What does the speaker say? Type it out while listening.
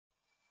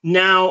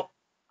Now,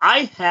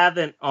 I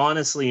haven't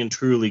honestly and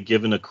truly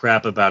given a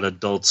crap about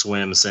Adult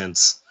Swim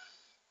since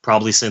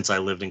I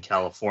lived in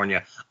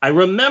California. I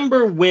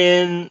remember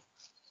when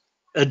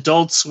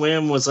Adult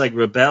Swim was like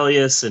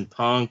rebellious and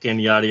punk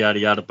and yada yada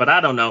yada, but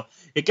I don't know.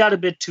 It got a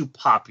bit too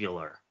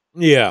popular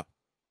Yeah.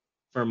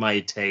 for my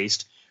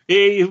taste.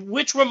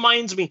 Which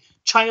reminds me,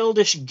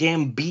 Childish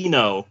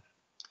Gambino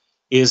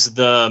is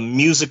the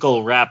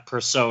musical rap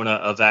persona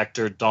of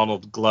actor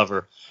Donald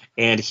Glover.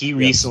 And he Yes.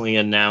 recently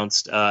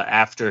announced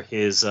after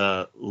his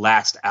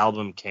last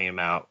album came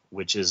out,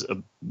 which is a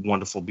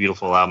wonderful,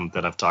 beautiful album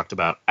that I've talked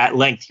about at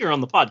length here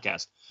on the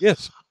podcast.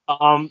 Yes.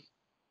 Um,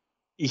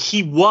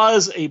 he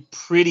was a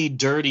pretty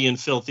dirty and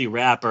filthy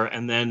rapper.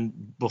 And then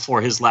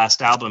before his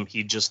last album,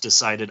 he just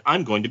decided,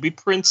 I'm going to be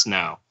Prince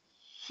now.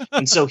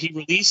 And so he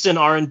released an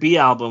R&B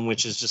album,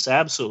 which is just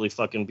absolutely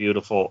fucking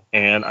beautiful.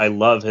 And I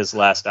love his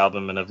last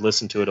album, and I've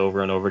listened to it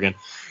over and over again.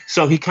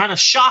 So he kind of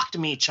shocked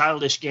me,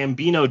 Childish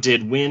Gambino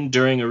did, when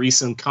during a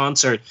recent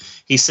concert,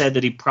 he said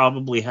that he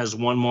probably has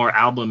one more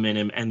album in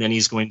him, and then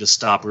he's going to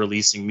stop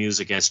releasing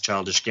music as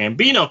Childish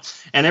Gambino.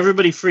 And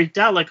everybody freaked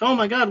out, like, oh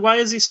my God, why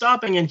is he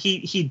stopping? And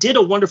he did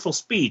a wonderful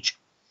speech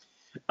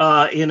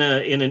in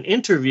an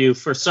interview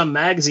for some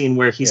magazine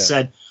where he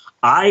said,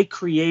 I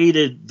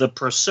created the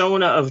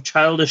persona of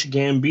Childish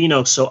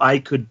Gambino so I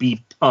could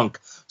be punk,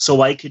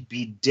 so I could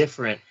be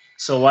different,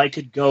 so I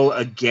could go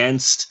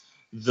against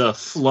the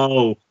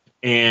flow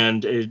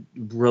and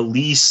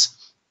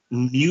release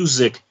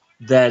music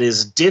that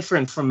is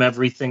different from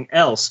everything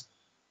else.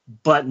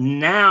 But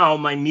now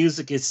my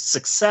music is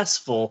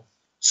successful,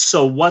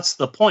 so what's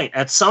the point?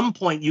 At some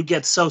point, you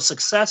get so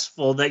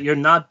successful that you're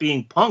not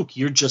being punk,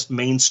 you're just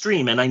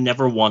mainstream, and I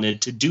never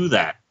wanted to do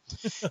that.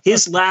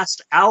 His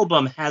last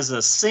album has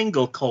a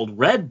single called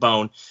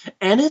Redbone,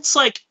 and it's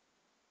like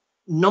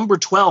number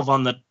 12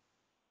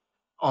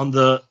 on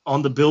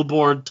the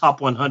Billboard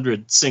Top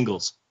 100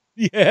 singles.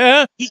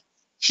 Yeah.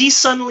 He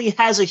suddenly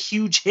has a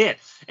huge hit.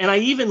 And I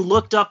even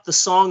looked up the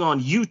song on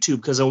YouTube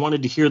because I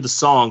wanted to hear the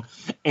song.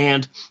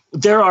 And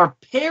there are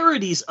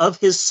parodies of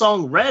his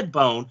song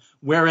Redbone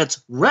where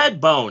it's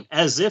Redbone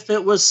as if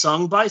it was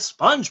sung by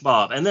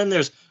SpongeBob. And then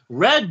there's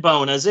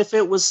Redbone as if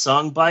it was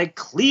sung by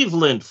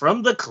Cleveland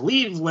from the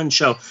Cleveland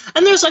Show.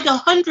 And there's like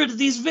 100 of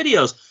these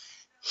videos.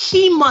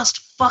 He must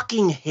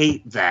fucking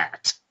hate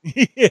that.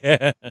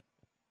 Yeah.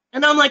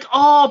 And I'm like,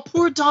 oh,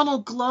 poor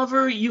Donald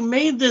Glover. You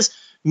made this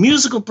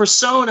musical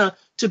persona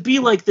to be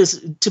like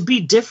this, to be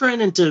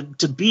different and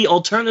to be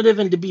alternative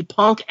and to be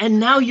punk. And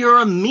now you're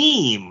a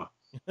meme.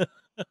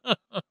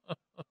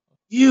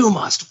 You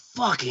must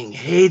fucking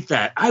hate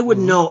that. I would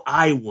know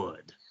I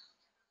would.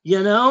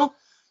 You know?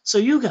 So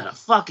you gotta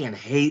fucking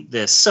hate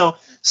this. So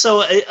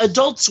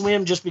Adult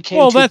Swim just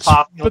became too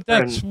popular. But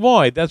that's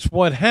why. That's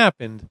what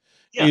happened.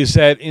 Yeah. Is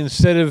that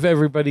instead of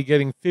everybody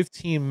getting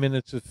 15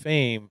 minutes of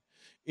fame,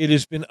 it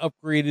has been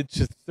upgraded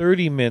to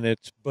 30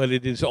 minutes, but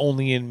it is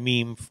only in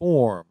meme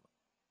form.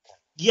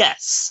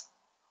 Yes.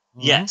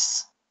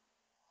 Yes.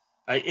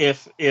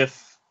 If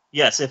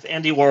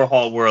Andy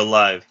Warhol were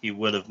alive, he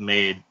would have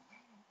made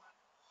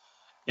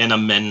an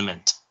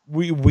amendment.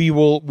 We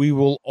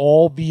will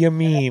all be a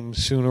meme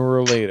sooner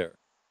or later.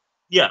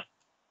 Yeah.